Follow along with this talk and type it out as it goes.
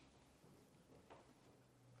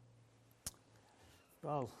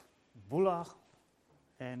Well, Bula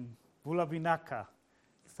and Bula Binaka,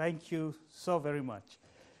 thank you so very much.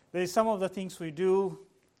 There is some of the things we do,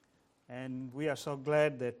 and we are so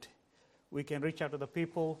glad that we can reach out to the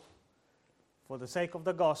people for the sake of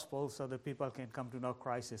the gospel so that people can come to know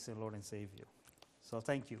Christ as their Lord and Savior. So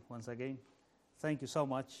thank you once again. Thank you so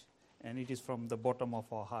much, and it is from the bottom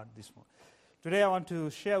of our heart this morning. Today I want to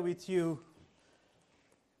share with you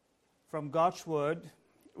from God's Word,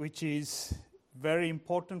 which is very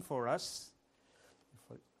important for us,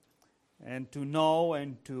 and to know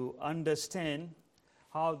and to understand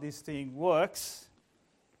how this thing works.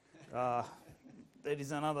 That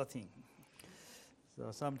is another thing.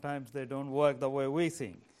 So sometimes they don't work the way we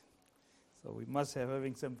think. So we must have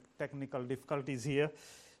having some technical difficulties here,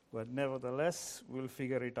 but nevertheless, we'll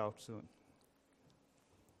figure it out soon.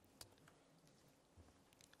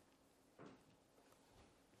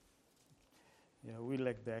 Yeah, we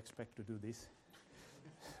like the expect to do this.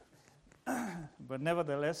 But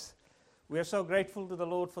nevertheless, we are so grateful to the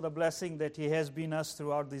Lord for the blessing that He has been us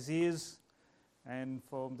throughout these years, and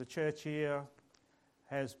from the church here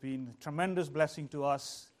has been a tremendous blessing to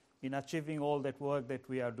us in achieving all that work that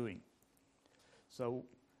we are doing. So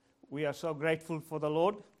we are so grateful for the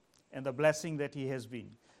Lord and the blessing that He has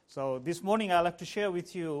been. So this morning I'd like to share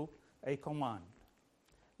with you a command.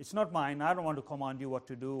 It's not mine. I don't want to command you what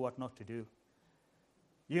to do, what not to do.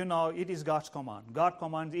 You know, it is God's command. God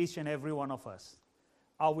commands each and every one of us.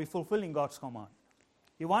 Are we fulfilling God's command?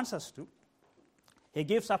 He wants us to. He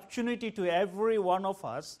gives opportunity to every one of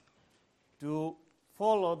us to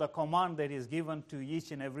follow the command that is given to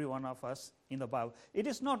each and every one of us in the Bible. It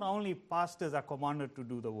is not only pastors are commanded to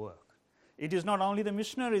do the work. It is not only the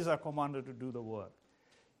missionaries are commanded to do the work.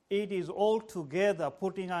 It is all together,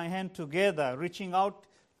 putting our hand together, reaching out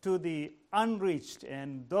to the unreached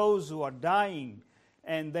and those who are dying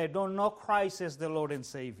and they don't know Christ as their Lord and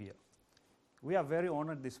Savior. We are very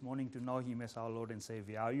honored this morning to know Him as our Lord and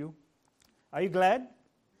Savior. Are you? Are you glad?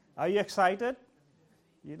 Are you excited?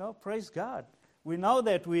 You know, praise God. We know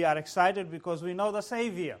that we are excited because we know the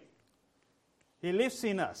Savior. He lives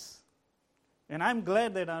in us. And I'm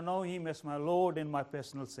glad that I know Him as my Lord and my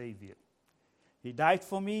personal Savior. He died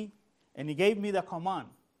for me, and He gave me the command.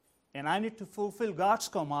 And I need to fulfill God's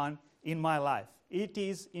command in my life. It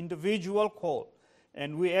is individual call.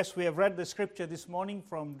 And as we have read the scripture this morning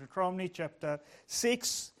from Deuteronomy chapter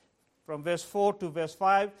 6, from verse 4 to verse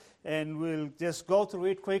 5, and we'll just go through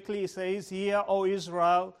it quickly. It says, "Hear, O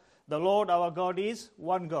Israel, the Lord our God is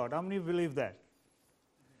one God." How many believe that?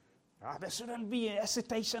 There shouldn't be a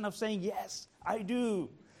hesitation of saying, yes, I do.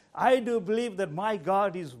 I do believe that my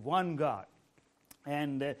God is one God.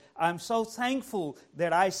 And I'm so thankful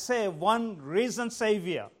that I serve one risen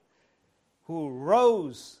Savior who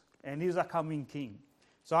rose and is a coming King.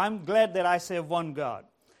 So I'm glad that I serve one God.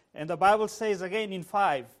 And the Bible says again in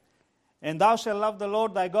 5, "And thou shalt love the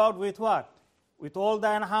Lord thy God with what? With all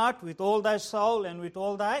thine heart, with all thy soul, and with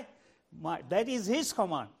all thy might." That is His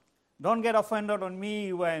command. Don't get offended on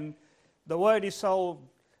me when the word is so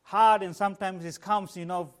hard and sometimes it comes,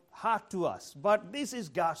 hard to us. But this is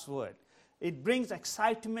God's word. It brings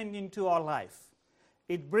excitement into our life.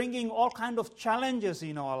 It bringing all kinds of challenges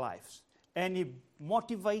in our lives. And it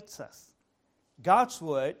motivates us. God's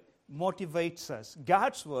word motivates us.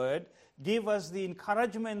 God's word gives us the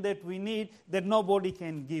encouragement that we need that nobody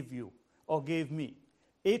can give you or give me.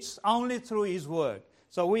 It's only through His word.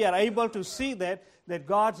 So we are able to see that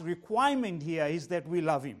God's requirement here is that we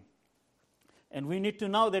love Him. And we need to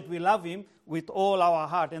know that we love Him with all our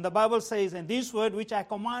heart. And the Bible says, "And this word which I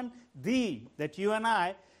command thee," that you and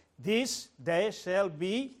I, "this day shall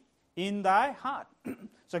be in thy heart."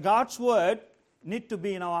 So God's word need to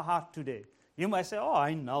be in our heart today. You might say, "Oh,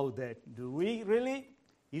 I know that." Do we really?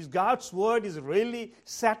 Is God's word is really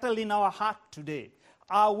settled in our heart today?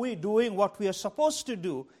 Are we doing what we are supposed to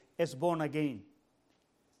do as born again?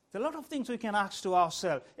 There's a lot of things we can ask to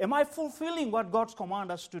ourselves. Am I fulfilling what God's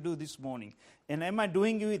commanded us to do this morning? And am I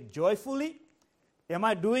doing it joyfully? Am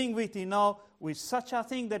I doing with, with such a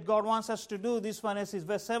thing that God wants us to do? This one is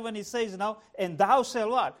verse 7, He says now, "And thou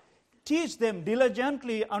shalt what? Teach them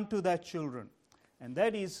diligently unto thy children." And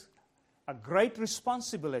that is a great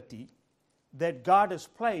responsibility that God has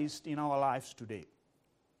placed in our lives today.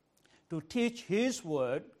 To teach His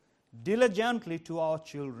word diligently to our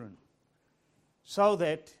children, so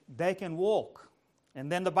that they can walk.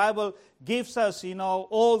 And then the Bible gives us,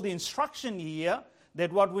 all the instruction here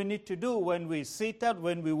that what we need to do when we sit up,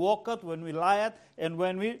 when we walk up, when we lie up, and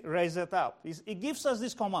when we raise it up. It gives us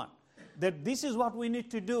this command that this is what we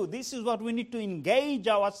need to do. This is what we need to engage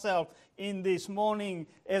ourselves in this morning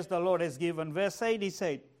as the Lord has given. Verse 8, He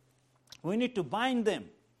said, We need to bind them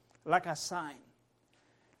like a sign.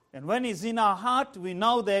 And when it's in our heart, we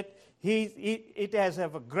know that it has a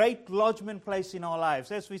great lodgment place in our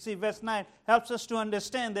lives. As we see, verse 9 helps us to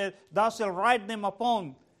understand that thou shalt write them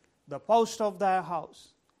upon the post of thy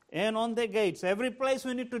house and on the gates. Every place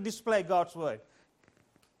we need to display God's word.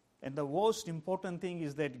 And the most important thing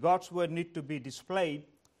is that God's word needs to be displayed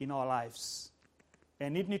in our lives.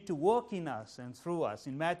 And it needs to work in us and through us.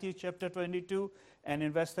 In Matthew chapter 22 and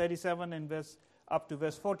in verse 37 and up to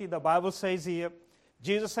verse 40, the Bible says here,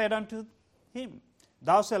 Jesus said unto him,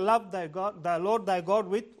 thou shalt love thy Lord thy God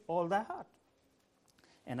with all thy heart.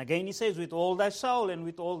 And again he says, with all thy soul and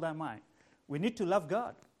with all thy mind. We need to love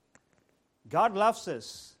God. God loves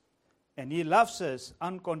us, and he loves us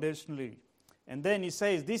unconditionally. And then he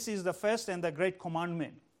says, this is the first and the great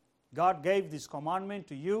commandment. God gave this commandment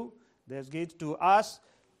to you, there's given to us,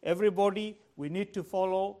 everybody. We need to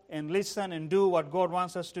follow and listen and do what God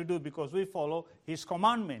wants us to do because we follow his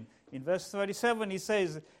commandment. In verse 37 he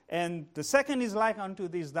says, and the second is like unto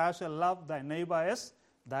this, thou shalt love thy neighbor as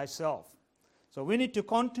thyself. So we need to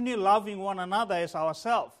continue loving one another as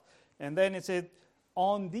ourselves. And then it said,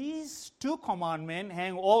 on these two commandments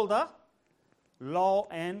hang all the law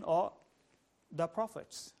and or the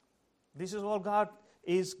prophets. This is what God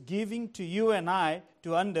is giving to you and I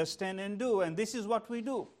to understand and do. And this is what we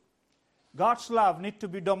do. God's love needs to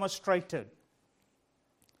be demonstrated.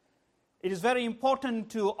 It is very important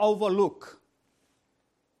to overlook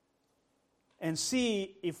and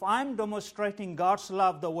see if I'm demonstrating God's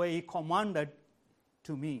love the way he commanded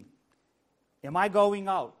to me. Am I going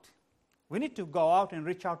out? We need to go out and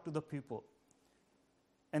reach out to the people.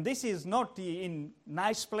 And this is not in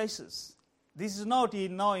nice places. This is not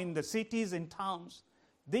in the cities and towns.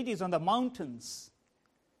 This is on the mountains.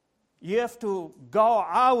 You have to go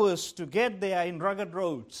hours to get there in rugged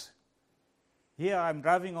roads. Here I'm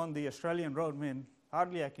driving on the Australian road, man,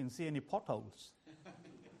 hardly I can see any potholes.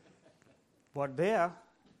 But there,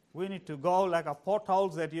 we need to go like a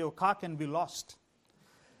potholes that your car can be lost.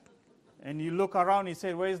 And you look around, you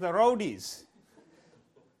say, where's the roadies?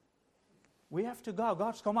 We have to go.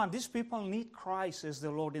 God's command. These people need Christ as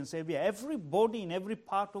the Lord and Savior. Everybody in every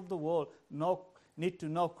part of the world need to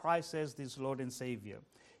know Christ as this Lord and Savior.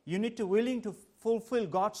 You need to be willing to fulfill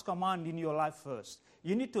God's command in your life first.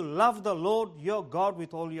 You need to love the Lord your God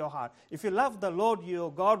with all your heart. If you love the Lord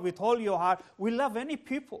your God with all your heart, we love any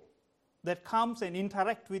people that comes and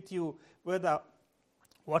interact with you, whether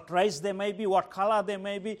what race they may be, what color they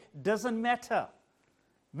may be, doesn't matter.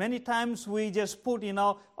 Many times we just put,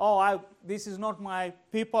 this is not my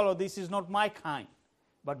people or this is not my kind.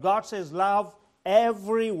 But God says love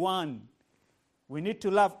everyone. We need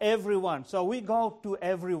to love everyone. So we go to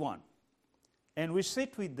everyone and we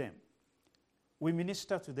sit with them. We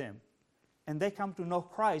minister to them. And they come to know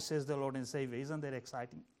Christ as the Lord and Savior. Isn't that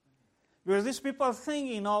exciting? Because these people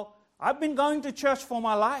think, I've been going to church for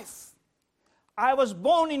my life. I was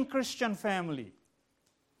born in Christian family.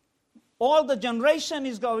 All the generation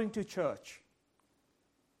is going to church.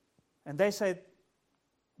 And they said,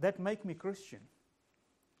 that make me Christian.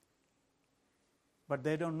 But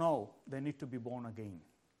they don't know they need to be born again.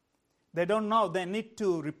 They don't know they need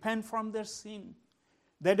to repent from their sin.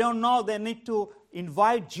 They don't know they need to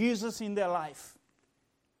invite Jesus in their life.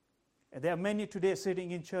 And there are many today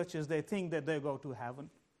sitting in churches, they think that they go to heaven.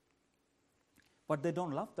 But they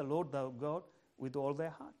don't love the Lord their God with all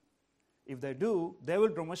their heart. If they do, they will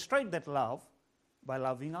demonstrate that love by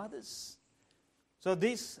loving others. So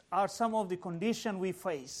these are some of the conditions we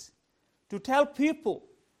face. To tell people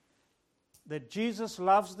that Jesus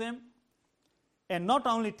loves them, and not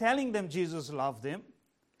only telling them Jesus loves them,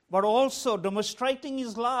 but also demonstrating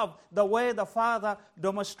his love the way the Father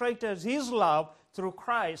demonstrated his love through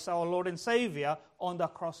Christ, our Lord and Savior, on the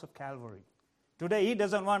cross of Calvary. Today, he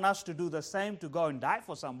doesn't want us to do the same, to go and die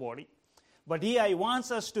for somebody. But here he wants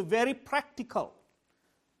us to be very practical.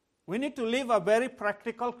 We need to live a very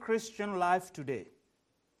practical Christian life today.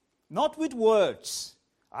 Not with words.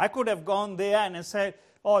 I could have gone there and said,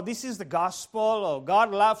 this is the gospel, or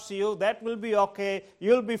God loves you, that will be okay,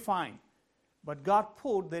 you'll be fine. But God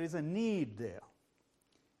there is a need there.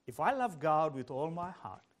 If I love God with all my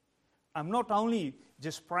heart, I'm not only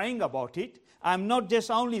just praying about it, I'm not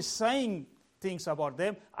just only saying things about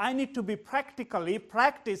them, I need to be practically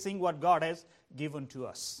practicing what God has given to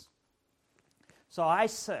us. So I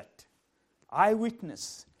sat, I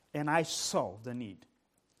witnessed, and I saw the need.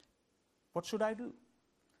 What should I do?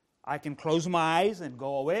 I can close my eyes and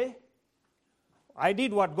go away. I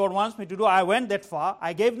did what God wants me to do. I went that far.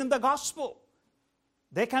 I gave them the gospel.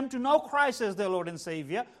 They come to know Christ as their Lord and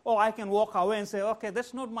Savior. Or I can walk away and say, okay,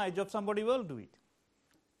 that's not my job. Somebody will do it.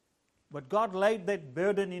 But God laid that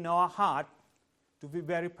burden in our heart to be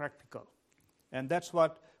very practical. And that's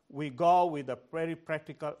what we go with a very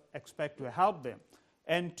practical aspect to help them.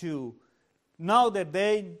 And to know that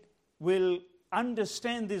they will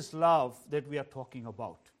understand this love that we are talking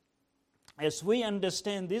about. As we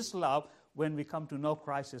understand this love when we come to know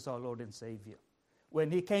Christ as our Lord and Savior.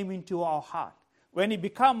 When He came into our heart. When He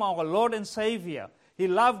became our Lord and Savior. He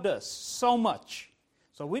loved us so much.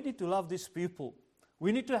 So we need to love these people.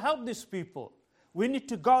 We need to help these people. We need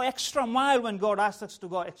to go extra mile when God asks us to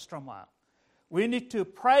go extra mile. We need to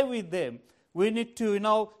pray with them. We need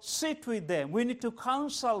to, sit with them. We need to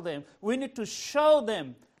counsel them. We need to show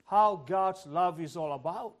them how God's love is all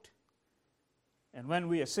about. And when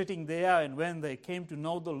we are sitting there and when they came to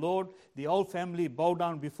know the Lord, the whole family bowed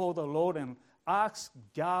down before the Lord and asked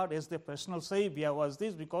God as their personal Savior. Was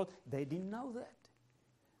this because they didn't know that?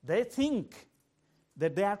 They think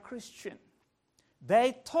that they are Christian.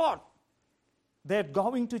 They thought that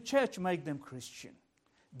going to church make them Christian.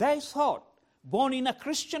 They thought born in a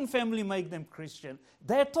Christian family make them Christian.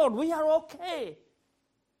 They thought we are okay.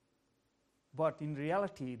 But in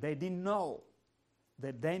reality, they didn't know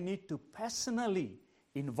that they need to personally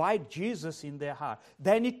invite Jesus in their heart.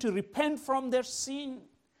 They need to repent from their sin.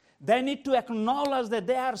 They need to acknowledge that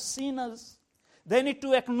they are sinners. They need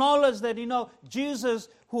to acknowledge that, Jesus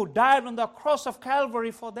who died on the cross of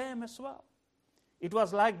Calvary for them as well. It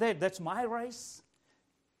was like that. That's my race.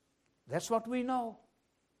 That's what we know.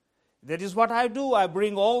 That is what I do. I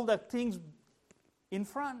bring all the things in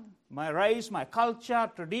front. My race, my culture,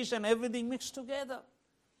 tradition, everything mixed together.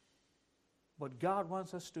 But God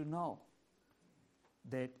wants us to know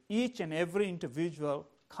that each and every individual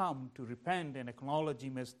come to repent and acknowledge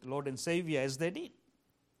Him as Lord and Savior as they did.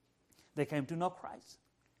 They came to know Christ.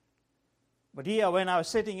 But here when I was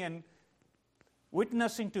sitting and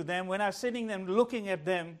witnessing to them, when I was sitting and looking at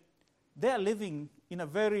them, they are living in a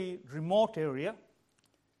very remote area.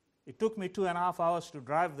 It took me 2.5 hours to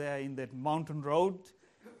drive there in that mountain road.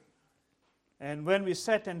 And when we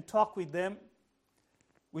sat and talked with them,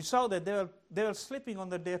 we saw that they were sleeping on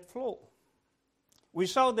the dirt floor. We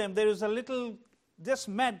saw them, there is a little, just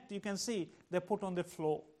mat you can see, they put on the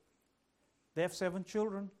floor. They have 7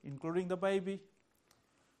 children, including the baby.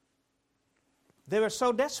 They were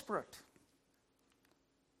so desperate.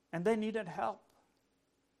 And they needed help.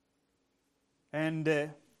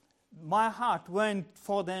 And my heart went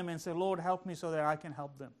for them and said, Lord, help me so that I can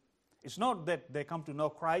help them. It's not that they come to know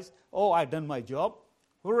Christ. Oh, I've done my job.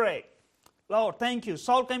 Hooray. Lord, thank you.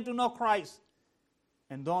 Saul came to know Christ.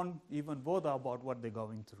 And don't even bother about what they're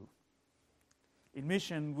going through. In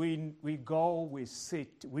mission, we go, we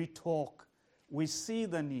sit, we talk, we see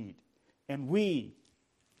the need, and we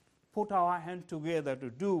put our hand together to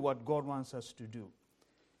do what God wants us to do.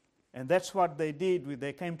 And that's what they did.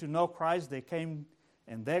 They came to know Christ. They came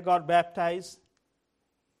and they got baptized.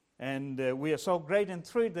 And we are so great and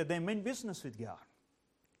thrilled that they mean business with God.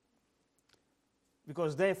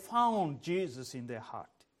 Because they found Jesus in their heart.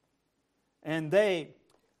 And they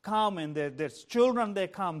come and their children, they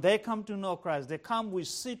come to know Christ. They come, we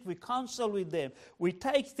sit, we counsel with them. We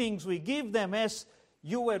take things, we give them as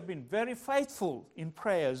you have been very faithful in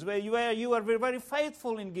prayers, where you are very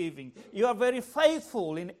faithful in giving. You are very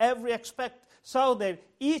faithful in every aspect, so that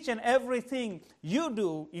each and everything you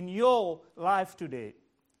do in your life today,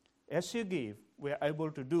 as you give, we are able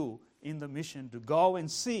to do in the mission, to go and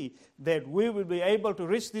see that we will be able to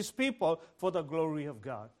reach these people for the glory of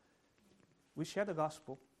God. We share the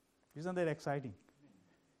gospel. Isn't that exciting?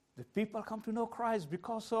 The people come to know Christ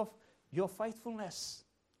because of your faithfulness.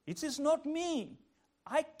 It is not me.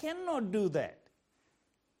 I cannot do that.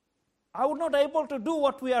 I was not able to do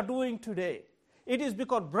what we are doing today. It is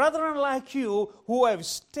because brethren like you who have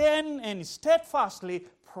stand and steadfastly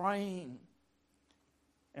praying.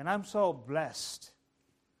 And I'm so blessed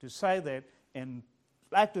to say that and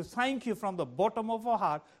like to thank you from the bottom of our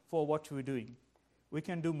heart for what we're doing. We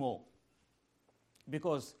can do more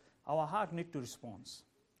because our heart needs to respond.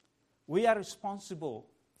 We are responsible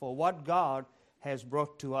for what God has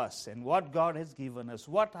brought to us and what God has given us,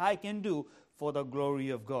 what I can do for the glory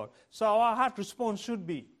of God. So our heart response should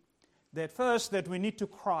be that first that we need to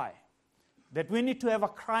cry, that we need to have a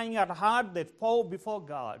crying at heart that pour before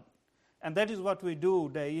God. And that is what we do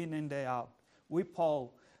day in and day out. We pour.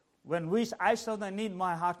 When I saw the need,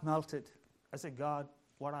 my heart melted. I said, God,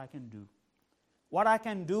 what I can do. What I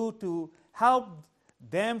can do to help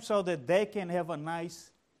them so that they can have a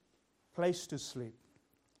nice place to sleep.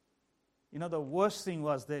 The worst thing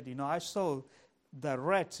was that, I saw the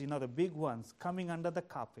rats, the big ones, coming under the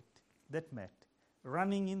carpet, that mat,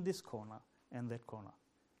 running in this corner and that corner.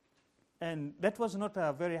 And that was not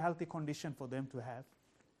a very healthy condition for them to have,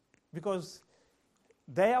 because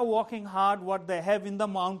they are working hard what they have in the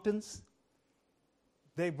mountains.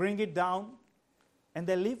 They bring it down and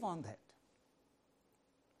they live on that.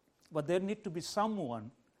 But there need to be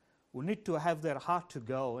someone who need to have their heart to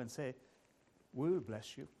go and say, we will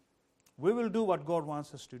bless you. We will do what God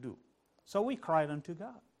wants us to do. So we cried unto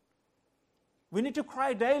God. We need to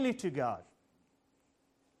cry daily to God.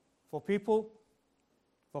 For people,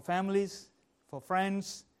 for families, for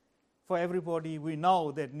friends, for everybody we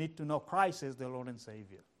know that need to know Christ as their Lord and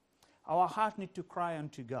Savior. Our heart need to cry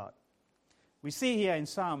unto God. We see here in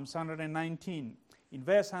Psalms 119, in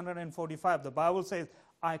verse 145, the Bible says,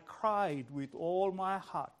 I cried with all my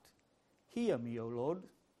heart. Hear me, O Lord,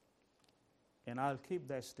 and I'll keep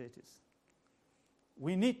thy statutes.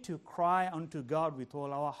 We need to cry unto God with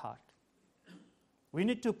all our heart. We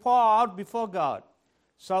need to pour out before God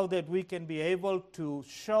so that we can be able to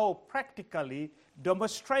show practically,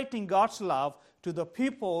 demonstrating God's love to the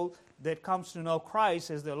people that comes to know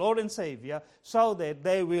Christ as their Lord and Savior, so that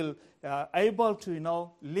they will able to,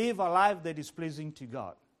 live a life that is pleasing to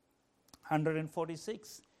God.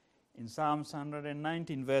 146, in Psalms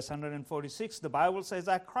 119, verse 146, the Bible says,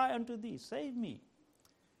 I cry unto thee, save me,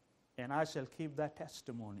 and I shall keep thy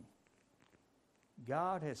testimony.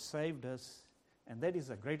 God has saved us, and that is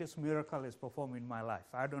the greatest miracle He's performed in my life.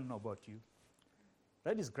 I don't know about you.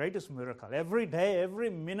 That is the greatest miracle. Every day, every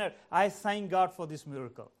minute, I thank God for this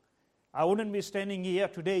miracle. I wouldn't be standing here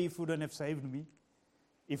today if He wouldn't have saved me,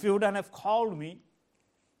 if He wouldn't have called me.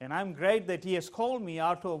 And I'm great that He has called me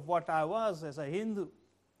out of what I was as a Hindu.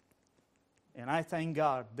 And I thank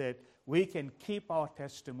God that we can keep our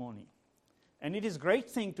testimony. And it is a great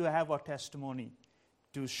thing to have our testimony,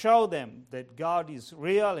 to show them that God is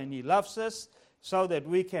real and He loves us, so that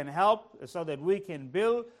we can help, so that we can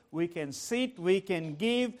build, we can sit, we can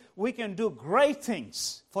give, we can do great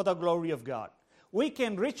things for the glory of God. We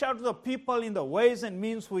can reach out to the people in the ways and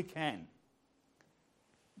means we can.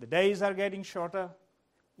 The days are getting shorter.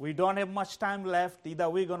 We don't have much time left. Either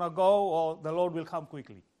we're going to go or the Lord will come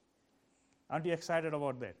quickly. Aren't you excited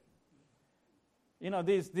about that?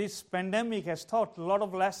 This pandemic has taught a lot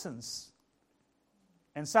of lessons.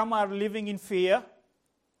 And some are living in fear.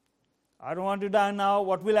 I don't want to die now.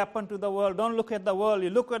 What will happen to the world? Don't look at the world. You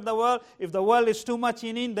look at the world. If the world is too much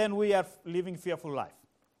in it, then we are living fearful life.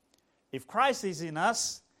 If Christ is in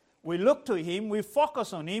us, we look to Him, we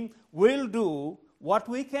focus on Him, we'll do what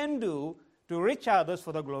we can do to reach others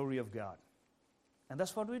for the glory of God. And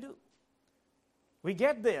that's what we do. We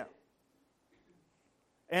get there.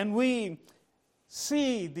 And we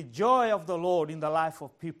see the joy of the Lord in the life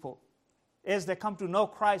of people as they come to know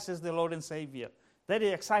Christ as their Lord and Savior. That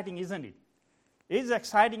is exciting, isn't it? It is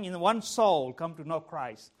exciting in one soul come to know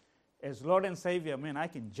Christ as Lord and Savior. Man, I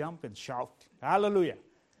can jump and shout. Hallelujah.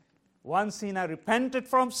 One sinner repented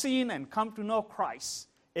from sin and come to know Christ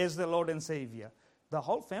as the Lord and Savior. The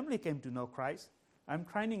whole family came to know Christ. I'm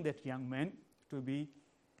training that young man to be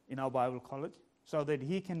in our Bible college so that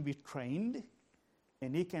he can be trained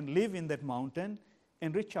and he can live in that mountain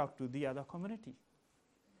and reach out to the other community.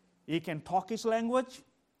 He can talk his language.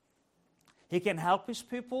 He can help his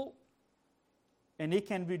people. And he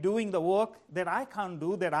can be doing the work that I can't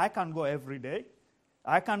do, that I can't go every day.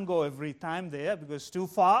 I can't go every time there because it's too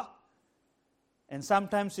far. And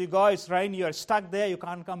sometimes you go, it's rain, you're stuck there, you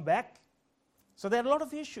can't come back. So there are a lot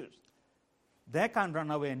of issues. They can't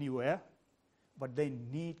run away anywhere, but they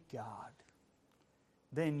need God.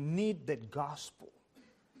 They need that gospel.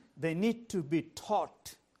 They need to be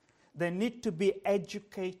taught. They need to be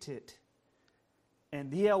educated.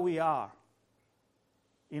 And here we are.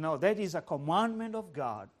 That is a commandment of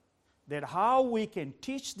God, that how we can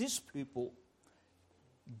teach these people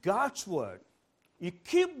God's word. You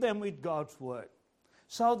keep them with God's word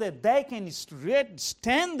so that they can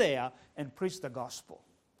stand there and preach the gospel.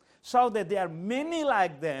 So that there are many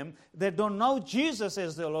like them that don't know Jesus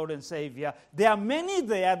as their Lord and Savior. There are many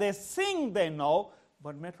there, they think they know,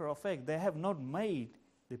 but matter of fact, they have not made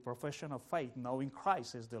the profession of faith knowing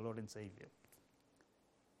Christ as their Lord and Savior.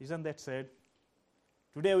 Isn't that sad?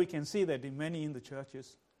 Today we can see that in many in the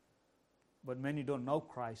churches, but many don't know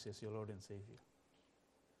Christ as your Lord and Savior.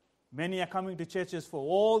 Many are coming to churches for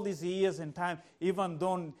all these years and time, even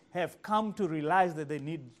don't have come to realize that they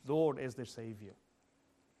need Lord as their Savior.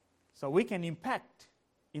 So we can impact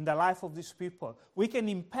in the life of these people. We can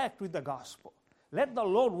impact with the gospel. Let the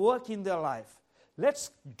Lord work in their life.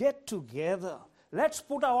 Let's get together. Let's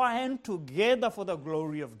put our hand together for the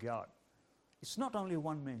glory of God. It's not only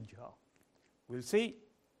one man's job. We'll see.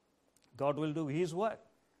 God will do His work.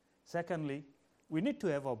 Secondly, we need to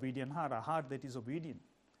have obedient heart, a heart that is obedient.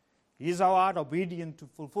 Is our heart obedient to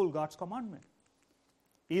fulfill God's commandment?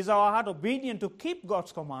 Is our heart obedient to keep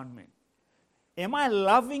God's commandment? Am I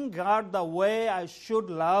loving God the way I should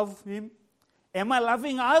love Him? Am I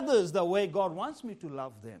loving others the way God wants me to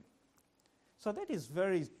love them? So that is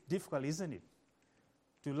very difficult, isn't it?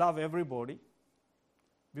 To love everybody.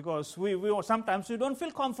 Because sometimes we don't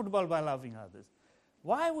feel comfortable by loving others.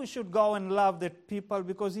 Why we should go and love that people?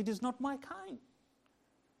 Because it is not my kind.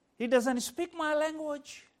 He doesn't speak my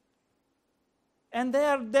language. And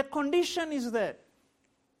their condition is that.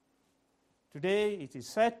 Today it is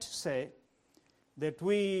sad to say that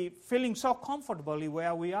we feeling so comfortably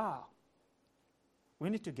where we are. We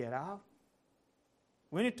need to get out.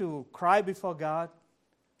 We need to cry before God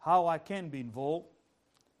how I can be involved.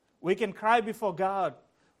 We can cry before God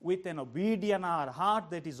with an obedient heart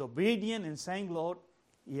that is obedient and saying, Lord,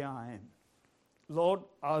 here I am. Lord,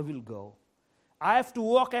 I will go. I have to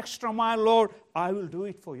walk extra mile, Lord, I will do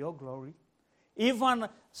it for your glory. Even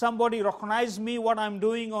somebody recognize me what I'm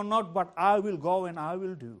doing or not, but I will go and I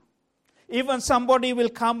will do. Even somebody will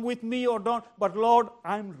come with me or don't, but Lord,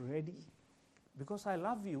 I'm ready. Because I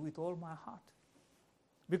love you with all my heart.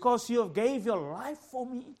 Because you have gave your life for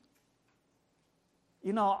me.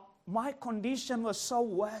 My condition was so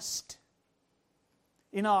worst.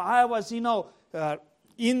 I was,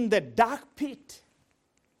 in the dark pit,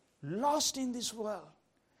 lost in this world,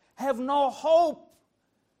 have no hope,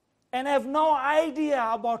 and have no idea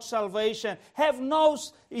about salvation, have no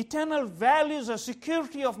eternal values or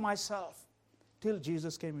security of myself, till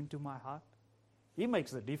Jesus came into my heart. He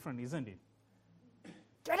makes the difference, isn't it?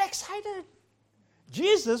 Get excited.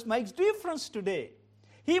 Jesus makes difference today.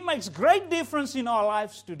 He makes great difference in our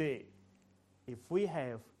lives today if we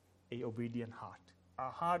have an obedient heart, a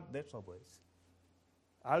heart that obeys.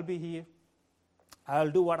 I'll be here.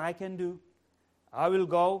 I'll do what I can do. I will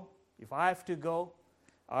go if I have to go.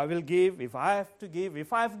 I will give if I have to give.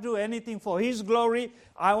 If I have to do anything for His glory,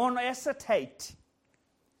 I won't hesitate.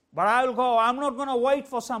 But I will go. I'm not going to wait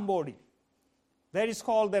for somebody. That is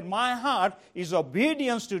called that my heart is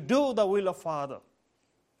obedience to do the will of Father.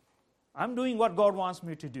 I'm doing what God wants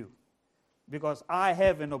me to do because I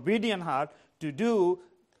have an obedient heart to do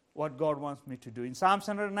what God wants me to do. In Psalm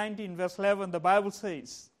 119, verse 11, the Bible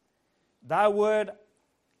says, Thy word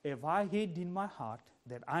have I hid in my heart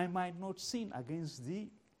that I might not sin against Thee.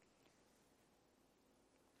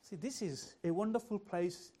 See, this is a wonderful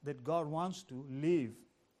place that God wants to live.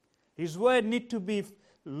 His word needs to be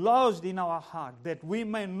lodged in our heart that we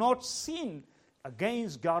may not sin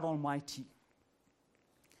against God Almighty.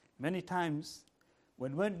 Many times,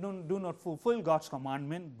 when we do not fulfill God's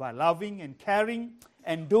commandment by loving and caring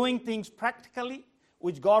and doing things practically,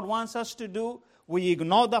 which God wants us to do, we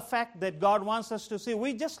ignore the fact that God wants us to see.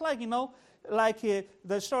 We just like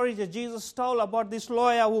the story that Jesus told about this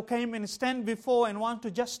lawyer who came and stand before and want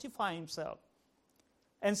to justify himself.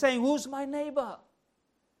 And saying, who's my neighbor?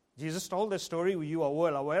 Jesus told the story, you are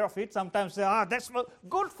well aware of it. Sometimes say, that's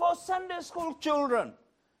good for Sunday school children.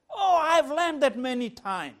 Oh, I've learned that many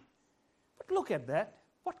times. But look at that.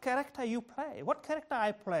 What character you play? What character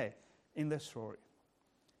I play in the story?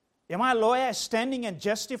 Am I a lawyer standing and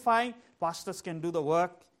justifying? Pastors can do the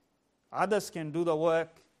work. Others can do the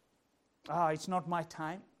work. It's not my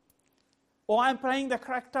time. Or I'm playing the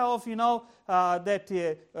character of,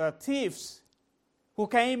 thieves who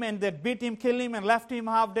came and they beat him, killed him, and left him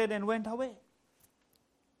half dead and went away.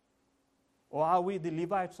 Or are we the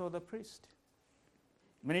Levites or the priest?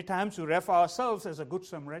 Many times we refer ourselves as a good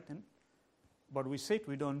Samaritan, but we say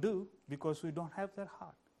we don't do because we don't have that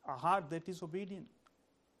heart, a heart that is obedient.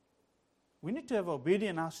 We need to have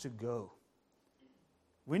obedient hearts to go.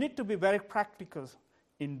 We need to be very practical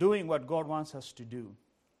in doing what God wants us to do.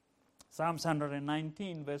 Psalms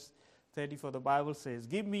 119, verse 34, the Bible says,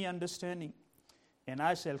 Give me understanding, and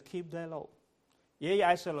I shall keep thy law. Yea,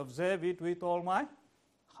 I shall observe it with all my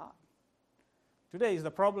heart. Today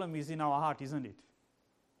the problem is in our heart, isn't it?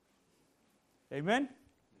 Amen?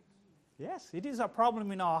 Yes, it is a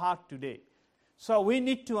problem in our heart today. So we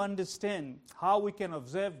need to understand how we can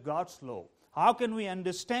observe God's law. How can we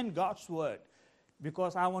understand God's word?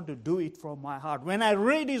 Because I want to do it from my heart. When I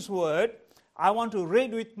read His word, I want to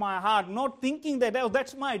read with my heart, not thinking that,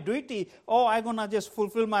 that's my duty. I'm going to just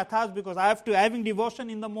fulfill my task because I have to, having devotion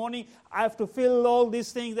in the morning, I have to fill all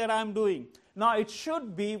these things that I'm doing. No, it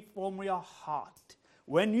should be from your heart.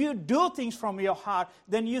 When you do things from your heart,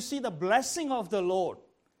 then you see the blessing of the Lord.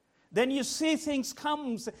 Then you see things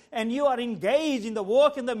comes and you are engaged in the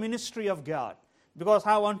work and the ministry of God. Because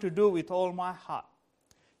I want to do with all my heart.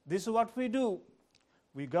 This is what we do.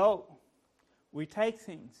 We go, we take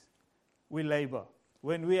things, we labor.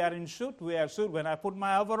 When we are in suit, we are suit. When I put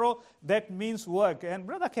my overall, that means work. And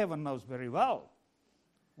Brother Kevin knows very well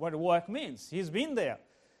what work means. He's been there.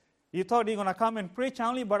 He thought he's going to come and preach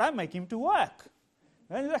only, but I make him to work.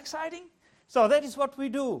 Isn't it exciting? So that is what we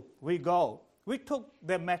do. We go. We took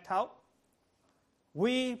the mat out.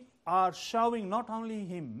 We are showing not only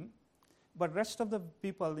him, but rest of the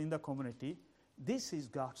people in the community, this is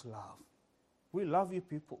God's love. We love you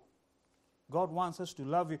people. God wants us to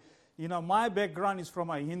love you. You know, my background is from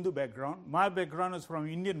a Hindu background. My background is from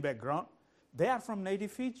Indian background. They are from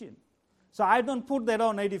native Fijian. So I don't put that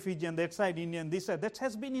on native Fijian, that side Indian, this side. That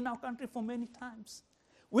has been in our country for many times.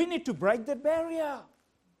 We need to break that barrier.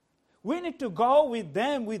 We need to go with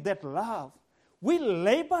them with that love. We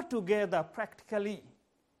labor together practically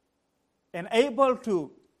and able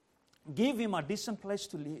to give him a decent place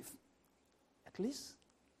to live. At least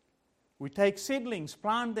we take seedlings,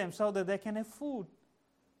 plant them so that they can have food.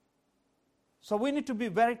 So we need to be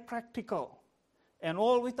very practical. And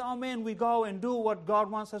all with our men, we go and do what God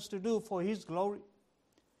wants us to do for his glory.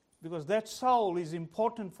 Because that soul is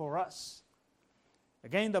important for us.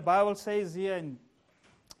 Again, the Bible says here in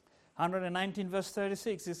 119 verse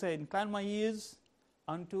 36, it says, incline my ears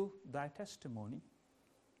unto thy testimony,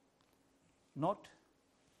 not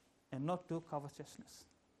to covetousness.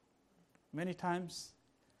 Many times,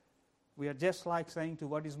 we are just like saying to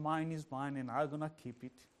what is mine, and I'm going to keep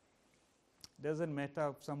it. Doesn't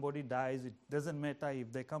matter if somebody dies. It doesn't matter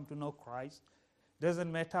if they come to know Christ.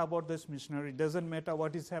 Doesn't matter about this missionary. Doesn't matter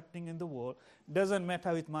what is happening in the world. Doesn't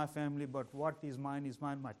matter with my family, but what is mine is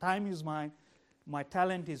mine. My time is mine. My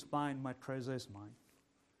talent is mine. My treasure is mine.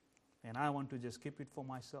 And I want to just keep it for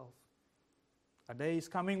myself. A day is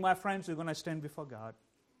coming, my friends, we're going to stand before God.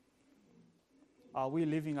 Are we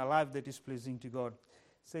living a life that is pleasing to God?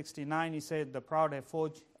 69, he said, the proud have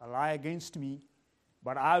forged a lie against me,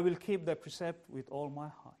 but I will keep the precept with all my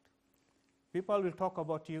heart. People will talk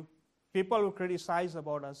about you. People will criticize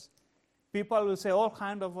about us. People will say all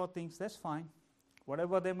kinds of things. That's fine.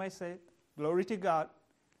 Whatever they may say, glory to God.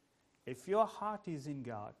 If your heart is in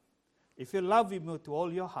God, if you love him with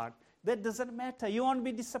all your heart, that doesn't matter. You won't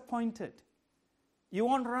be disappointed. You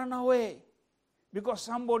won't run away because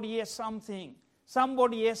somebody has something.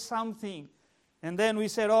 Somebody has something. And then we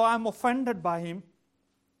said, oh, I'm offended by him.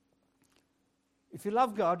 If you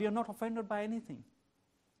love God, you're not offended by anything.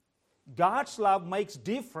 God's love makes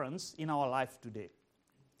difference in our life today.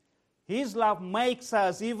 His love makes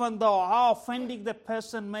us, even though how offending that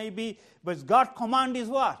person may be, but God's command is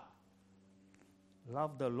what?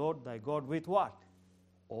 Love the Lord thy God with what?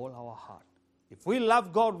 All our heart. If we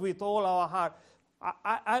love God with all our heart,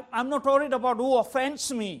 I'm not worried about who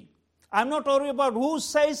offends me. I'm not worried about who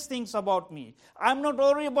says things about me. I'm not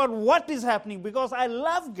worried about what is happening because I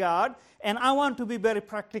love God and I want to be very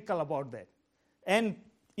practical about that. And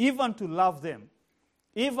even to love them.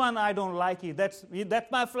 Even I don't like it. That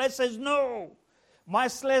my flesh says no. My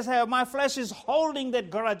flesh is holding that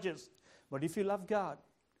grudges. But if you love God,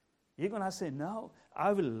 you're going to say, no,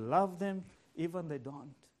 I will love them even they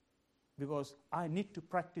don't. Because I need to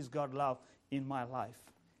practice God's love in my life,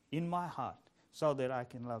 in my heart, so that I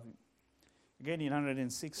can love Him. Again, in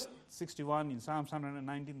 161, in Psalms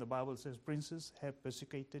 119, the Bible says, princes have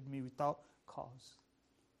persecuted me without cause.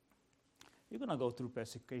 You're going to go through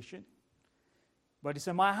persecution. But it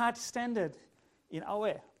says, my heart standeth in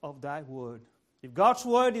awe of thy word. If God's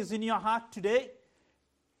word is in your heart today,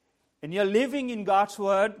 and you're living in God's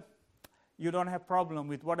word, you don't have problem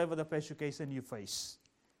with whatever the persecution you face.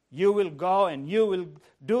 You will go and you will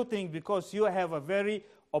do things because you have a very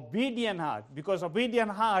obedient heart. Because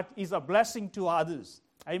obedient heart is a blessing to others.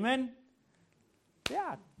 Amen?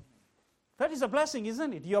 Yeah. That is a blessing,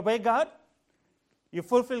 isn't it? You obey God. You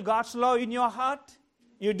fulfill God's law in your heart.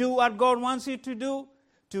 You do what God wants you to do.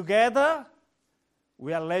 Together,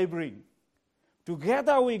 we are laboring.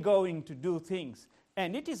 Together, we're going to do things.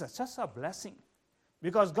 And it is just a blessing.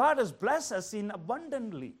 Because God has blessed us in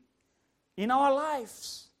abundantly. In our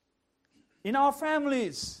lives. In our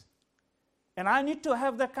families. And I need to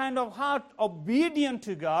have that kind of heart obedient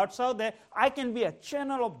to God so that I can be a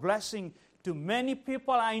channel of blessing to many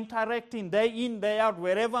people I interact in, day in, day out,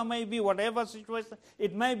 wherever may be, whatever situation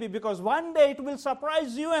it may be. Because one day it will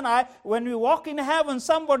surprise you and I, when we walk in heaven,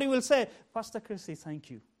 somebody will say, Pastor Christy, thank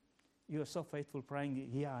you. You are so faithful praying.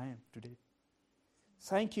 Here I am today.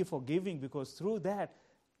 Thank you for giving, because through that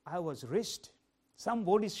I was reached.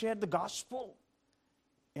 Somebody shared the gospel.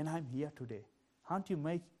 And I'm here today. Aren't you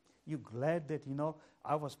make you glad that,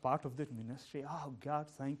 I was part of that ministry? Oh, God,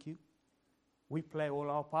 thank you. We play all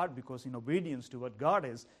our part because in obedience to what God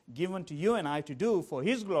has given to you and I to do for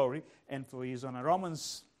His glory and for His honor.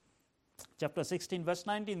 Romans Chapter 16, verse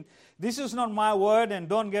 19. This is not my word, and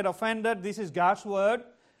don't get offended. This is God's word.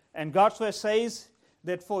 And God's word says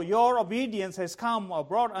that for your obedience has come or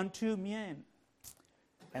brought unto me.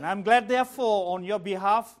 And I'm glad, therefore, on your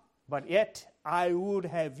behalf, but yet I would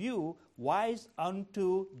have you wise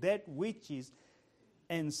unto that which is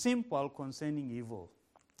and simple concerning evil.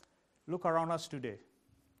 Look around us today.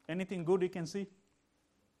 Anything good you can see?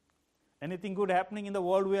 Anything good happening in the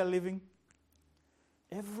world we are living?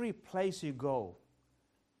 Every place you go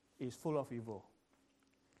is full of evil,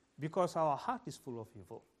 because our heart is full of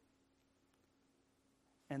evil.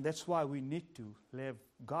 And that's why we need to have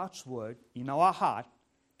God's word in our heart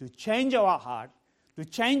to change our heart, to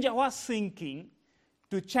change our thinking,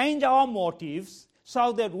 to change our motives,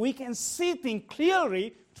 so that we can see things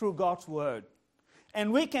clearly through God's word.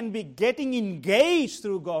 And we can be getting engaged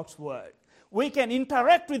through God's word. We can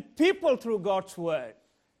interact with people through God's word.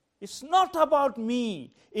 It's not about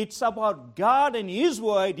me. It's about God and His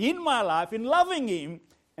word in my life, in loving Him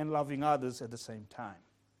and loving others at the same time.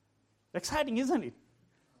 Exciting, isn't it?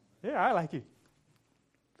 Yeah, I like it.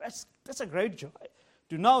 That's a great joy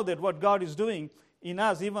to know that what God is doing in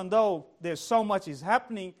us, even though there's so much is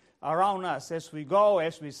happening around us as we go,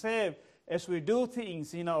 as we serve, as we do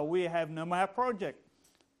things. We have Nehemiah Project.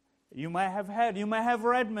 You may have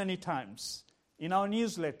read many times in our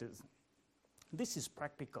newsletters. This is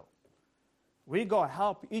practical. We go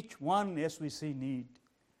help each one as we see need.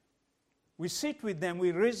 We sit with them,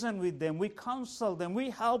 we reason with them, we counsel them,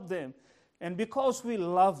 we help them. And because we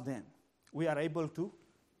love them, we are able to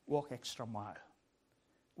walk extra mile.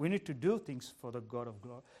 We need to do things for the God of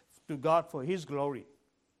glory, to God for His glory.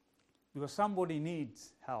 Because somebody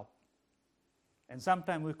needs help. And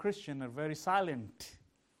sometimes we Christians are very silent.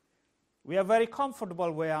 We are very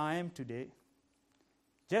comfortable where I am today.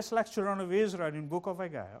 Just like children of Israel in book of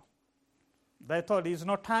Haggai. They thought it's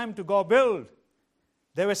not time to go build.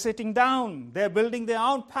 They were sitting down. They're building their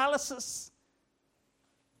own palaces.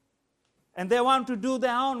 And they want to do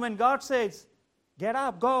their own. When God says, get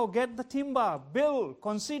up, go, get the timber, build,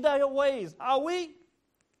 consider your ways. Are we?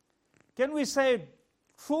 Can we say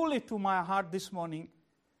truly to my heart this morning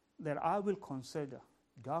that I will consider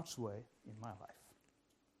God's way in my life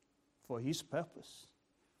for His purpose,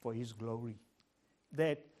 for His glory,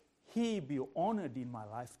 that He be honored in my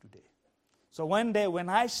life today. So one day when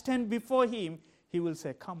I stand before Him, He will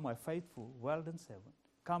say, come my faithful, well done servant.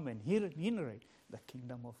 Come and inherit the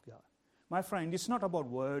kingdom of God. My friend, it's not about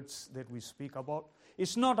words that we speak about.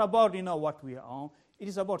 It's not about, what we are on. It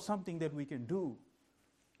is about something that we can do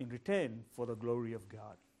in return for the glory of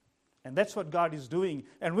God. And that's what God is doing.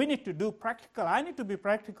 And we need to do practical. I need to be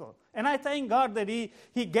practical. And I thank God that He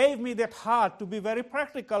gave me that heart to be very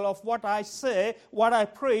practical of what I say, what I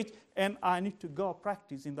preach, and I need to go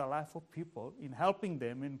practice in the life of people, in helping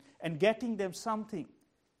them and getting them something.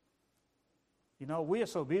 We are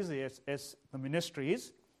so busy as the ministry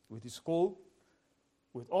is, with the school,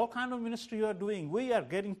 with all kind of ministry you are doing. We are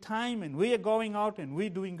getting time and we are going out and we are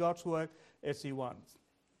doing God's work as He wants.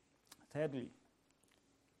 Thirdly,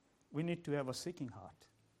 we need to have a seeking heart.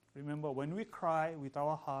 Remember, when we cry with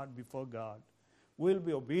our heart before God, we'll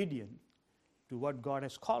be obedient to what God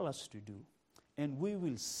has called us to do, and we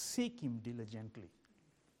will seek Him diligently.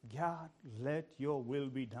 God, let your will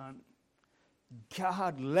be done.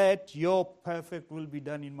 God, let your perfect will be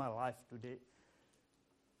done in my life today.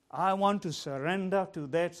 I want to surrender to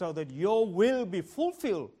that so that your will be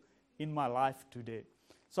fulfilled in my life today.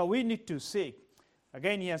 So we need to seek.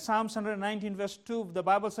 Again, here, Psalms 119 verse 2, the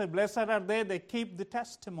Bible says, blessed are they that keep the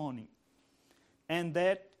testimony and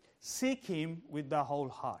that seek Him with the whole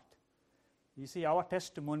heart. You see, our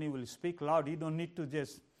testimony will speak loud. You don't need to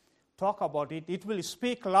just talk about it. It will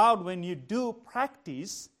speak loud when you do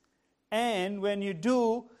practice and when you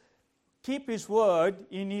do keep His word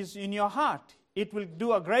in your heart. It will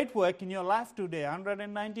do a great work in your life today.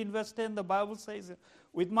 119 verse 10, the Bible says,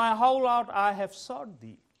 with my whole heart I have sought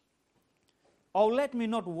Thee. Oh, let me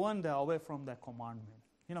not wander away from Thy commandment.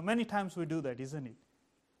 Many times we do that, isn't it?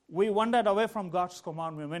 We wandered away from God's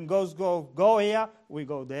commandment. When God goes, go here, we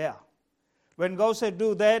go there. When God said,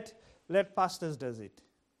 do that, let pastors does it.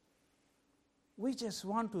 We just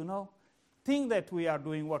want to think that we are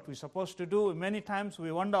doing what we're supposed to do. Many times we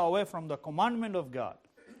wander away from the commandment of God.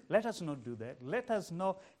 Let us not do that. Let us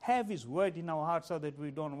have His word in our hearts so that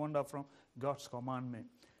we don't wander from God's commandment.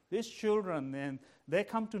 These children, they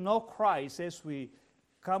come to know Christ as we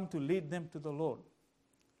come to lead them to the Lord.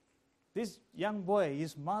 This young boy,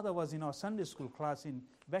 his mother was in our Sunday school class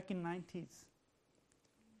back in 90s.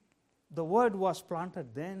 The word was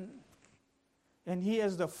planted then, and he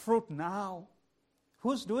has the fruit now.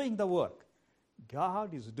 Who's doing the work?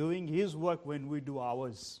 God is doing His work when we do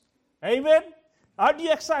ours. Amen? Are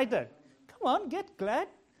you excited? Come on, get glad.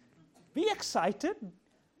 Be excited,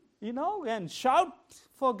 and shout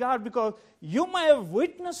for God, because you may have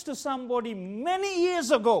witnessed to somebody many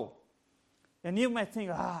years ago, and you may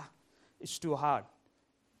think, it's too hard.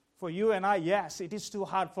 For you and I, yes, it is too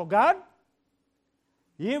hard. For God,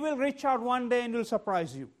 He will reach out one day and He will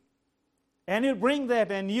surprise you. And He'll bring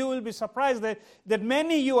that, and you will be surprised that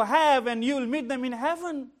many you have, and you will meet them in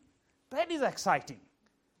heaven. That is exciting.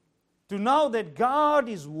 To know that God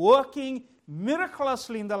is working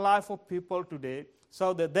miraculously in the life of people today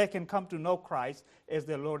so that they can come to know Christ as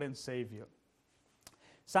their Lord and Savior.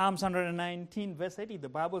 Psalms 119, verse 80, the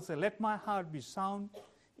Bible says, let my heart be sound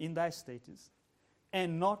in thy statutes,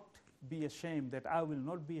 and not be ashamed, that I will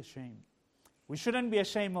not be ashamed. We shouldn't be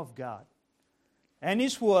ashamed of God and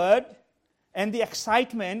His Word and the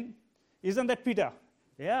excitement. Isn't that Peter?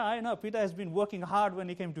 Yeah, I know. Peter has been working hard when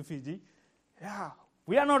he came to Fiji. Yeah,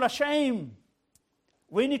 we are not ashamed.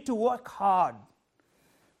 We need to work hard.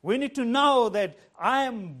 We need to know that I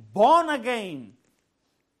am born again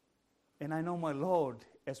and I know my Lord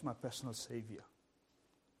as my personal Savior.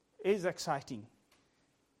 It is exciting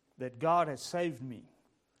that God has saved me.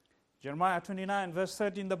 Jeremiah 29, verse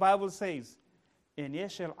 13, the Bible says, and ye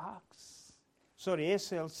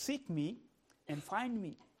shall seek me and find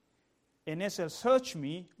me, and ye shall search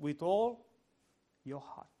me with all your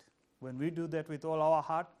heart. When we do that with all our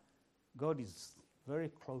heart, God is very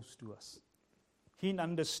close to us. He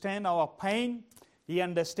understands our pain. He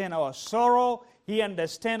understands our sorrow. He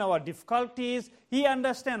understands our difficulties. He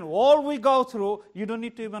understands all we go through. You don't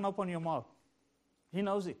need to even open your mouth. He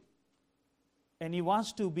knows it. And He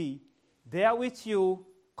wants to be there with you,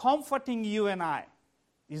 comforting you and I.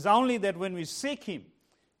 It's only that when we seek Him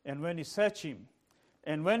and when we search Him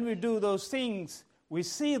and when we do those things, we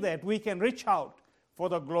see that we can reach out for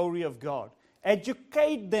the glory of God.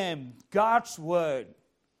 Educate them God's Word.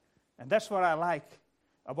 And that's what I like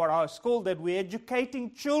about our school, that we're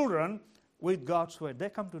educating children with God's Word. They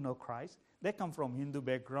come to know Christ. They come from Hindu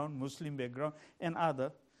background, Muslim background, and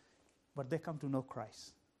other, but they come to know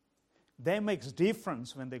Christ. They make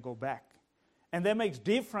difference when they go back. And they make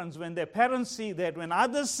difference when their parents see that, when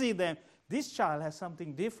others see them, this child has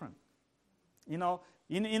something different. In a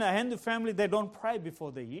Hindu family, they don't pray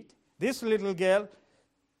before they eat. This little girl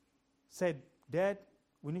said, Dad,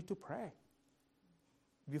 we need to pray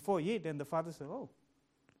before you eat. And the father said, oh,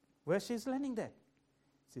 where she's learning that?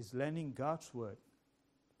 She's learning God's Word.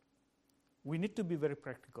 We need to be very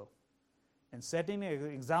practical and setting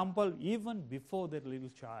an example even before that little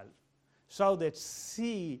child, so that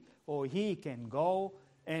she or he can go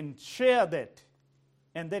and share that.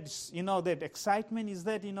 And that's, that excitement is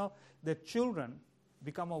that, that children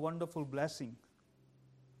become a wonderful blessing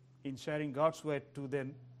in sharing God's Word to their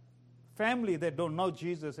family that don't know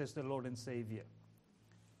Jesus as the Lord and Savior.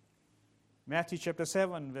 Matthew chapter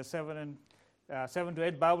 7, verse 7 to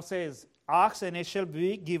 8, Bible says, ask and it shall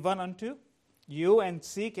be given unto you, and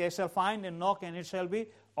seek, ye shall find, and knock, and it shall be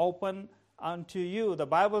open unto you. The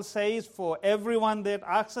Bible says, for everyone that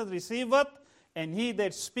asketh receiveth, and he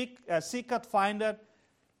that seeketh findeth,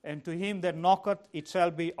 and to him that knocketh it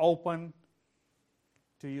shall be open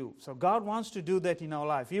to you. So God wants to do that in our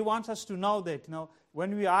life. He wants us to know that,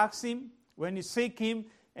 when we ask Him, when we seek Him,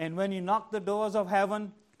 and when He knock the doors of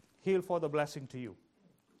heaven, He'll pour the blessing to you.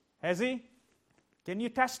 Has He? Can you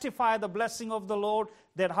testify the blessing of the Lord,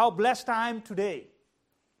 that how blessed I am today?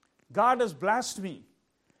 God has blessed me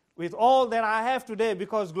with all that I have today,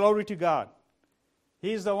 because glory to God.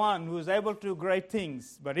 He is the one who is able to do great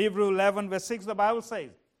things. But Hebrews 11 verse 6, the Bible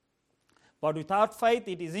says, but without faith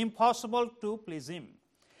it is impossible to please Him.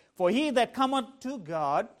 For he that cometh to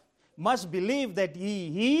God must believe that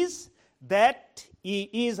He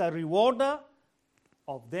is a rewarder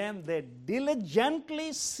of them that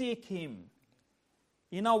diligently seek Him.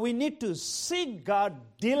 We need to seek God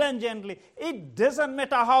diligently. It doesn't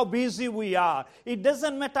matter how busy we are. It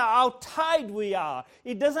doesn't matter how tired we are.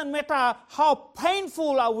 It doesn't matter how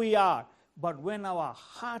painful we are. But when our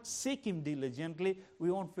hearts seek Him diligently,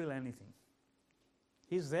 we won't feel anything.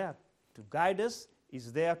 He's there to guide us.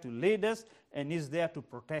 He's there to lead us. And He's there to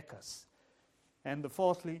protect us. And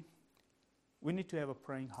fourthly, we need to have a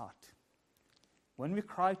praying heart. When we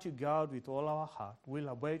cry to God with all our heart, we'll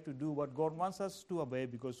obey to do what God wants us to obey,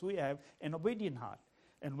 because we have an obedient heart.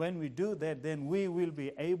 And when we do that, then we will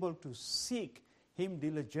be able to seek Him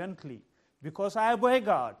diligently. Because I obey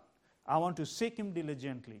God, I want to seek Him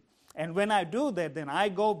diligently. And when I do that, then I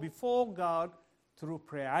go before God through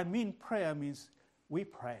prayer. Prayer means we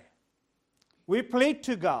pray. We plead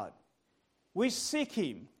to God. We seek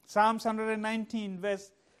Him. Psalms 119,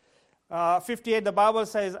 verse 58, the Bible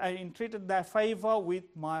says, I entreated thy favor with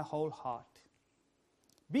my whole heart.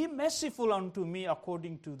 Be merciful unto me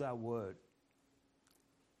according to thy word.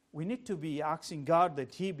 We need to be asking God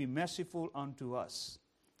that he be merciful unto us.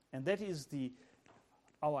 And that is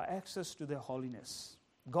our access to the holiness.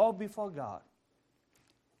 Go before God.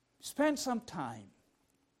 Spend some time.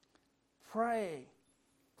 Pray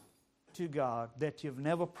to God that you've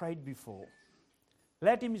never prayed before.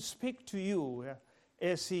 Let him speak to you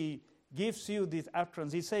as he gives you this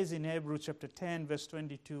utterance. He says in Hebrews chapter 10, verse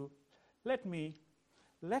 22,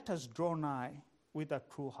 let us draw nigh with a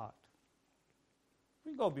true heart.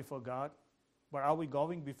 We go before God, but are we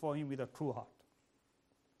going before him with a true heart?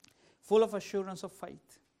 Full of assurance of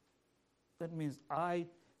faith. That means I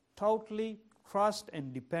totally trust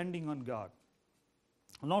and depending on God.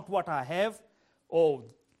 Not what I have or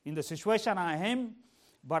in the situation I am,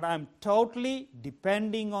 but I'm totally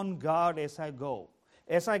depending on God as I go.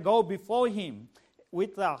 As I go before him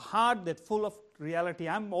with a heart that's full of reality.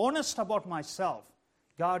 I'm honest about myself.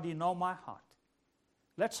 God, you know my heart.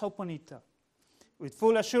 Let's open it up. With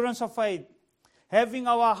full assurance of faith, having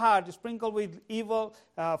our heart sprinkled with evil,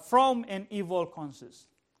 from an evil conscience,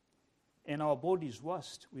 and our bodies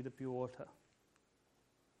washed with the pure water.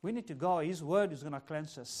 We need to go. His word is going to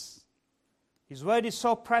cleanse us. His word is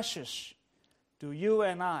so precious to you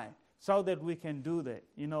and I, so that we can do that.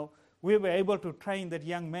 We were able to train that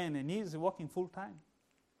young man, and he's working full time,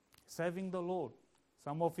 serving the Lord.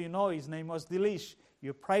 Some of you know his name was Dilish.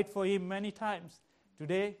 You prayed for him many times.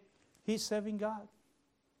 Today, he's serving God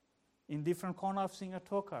in different corners of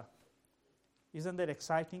Singatoka. Isn't that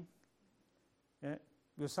exciting? Yeah.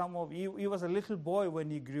 He was a little boy when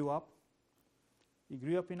he grew up. He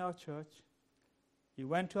grew up in our church. He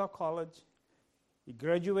went to our college. He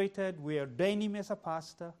graduated. We ordained him as a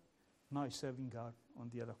pastor. Now he's serving God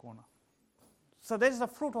on the other corner. So there's the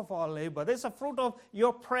fruit of our labor. There's the fruit of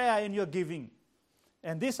your prayer and your giving.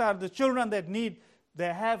 And these are the children that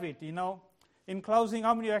they have it, In closing,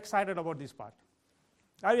 how many are excited about this part?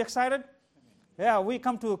 Are you excited? Yeah, we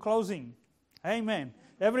come to a closing. Amen.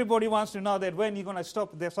 Everybody wants to know that when you're going to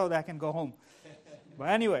stop there so that I can go home. But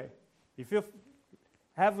anyway, if you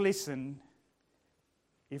have listened,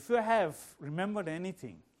 if you have remembered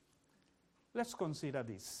anything, let's consider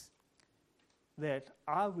this. That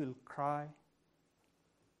I will cry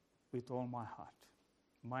with all my heart.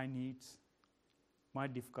 My needs, my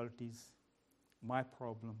difficulties, my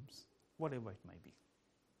problems, whatever it may be.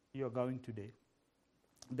 You are going today.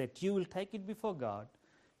 That you will take it before God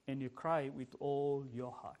and you cry with all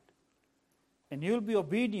your heart. And you will be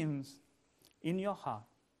obedient in your heart,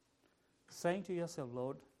 saying to yourself,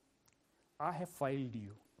 Lord, I have failed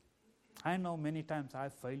you. I know many times I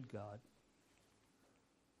failed God.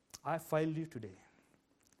 I failed you today.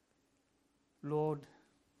 Lord,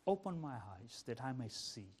 open my eyes that I may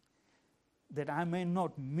see, that I may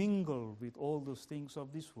not mingle with all those things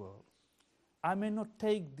of this world. I may not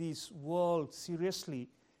take this world seriously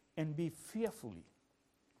and be fearfully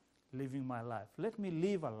living my life. Let me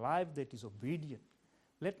live a life that is obedient.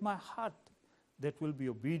 Let my heart that will be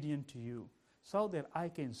obedient to you, so that I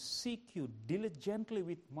can seek you diligently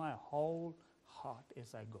with my whole heart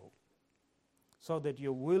as I go. So that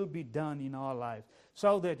your will be done in our lives.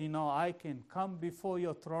 So that, I can come before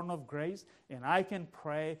your throne of grace and I can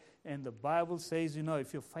pray. And the Bible says,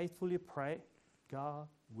 if you faithfully pray, God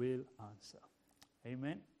will answer.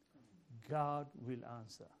 Amen? God will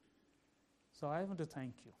answer. So I want to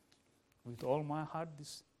thank you with all my heart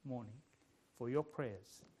this morning for your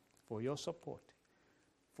prayers, for your support,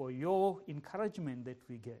 for your encouragement that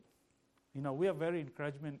we get. We are very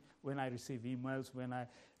encouragement when I receive emails, when I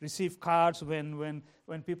receive cards, when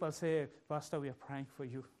people say, Pastor, we are praying for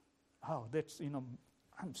you. Oh, that's,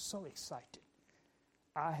 I'm so excited.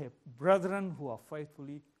 I have brethren who are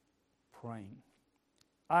faithfully praying.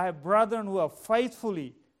 I have brethren who are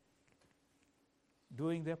faithfully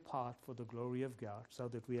doing their part for the glory of God, so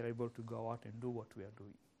that we are able to go out and do what we are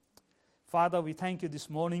doing. Father, we thank you this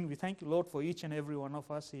morning. We thank you, Lord, for each and every one of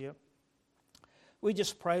us here. We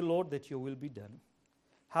just pray, Lord, that your will be done.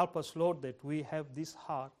 Help us, Lord, that we have this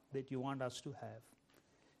heart that you want us to have,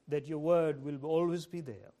 that your word will always be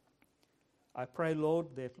there. I pray,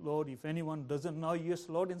 Lord, that, Lord, if anyone doesn't know you as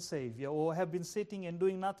Lord and Savior, or have been sitting and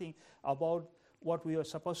doing nothing about what we are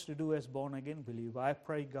supposed to do as born-again believer, I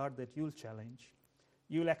pray, God, that you'll challenge.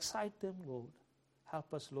 You'll excite them, Lord.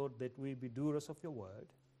 Help us, Lord, that we be doers of your word,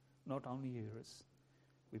 not only hearers.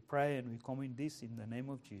 We pray and we commit this in the name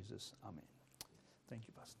of Jesus. Amen. Thank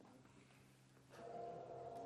you, Pastor.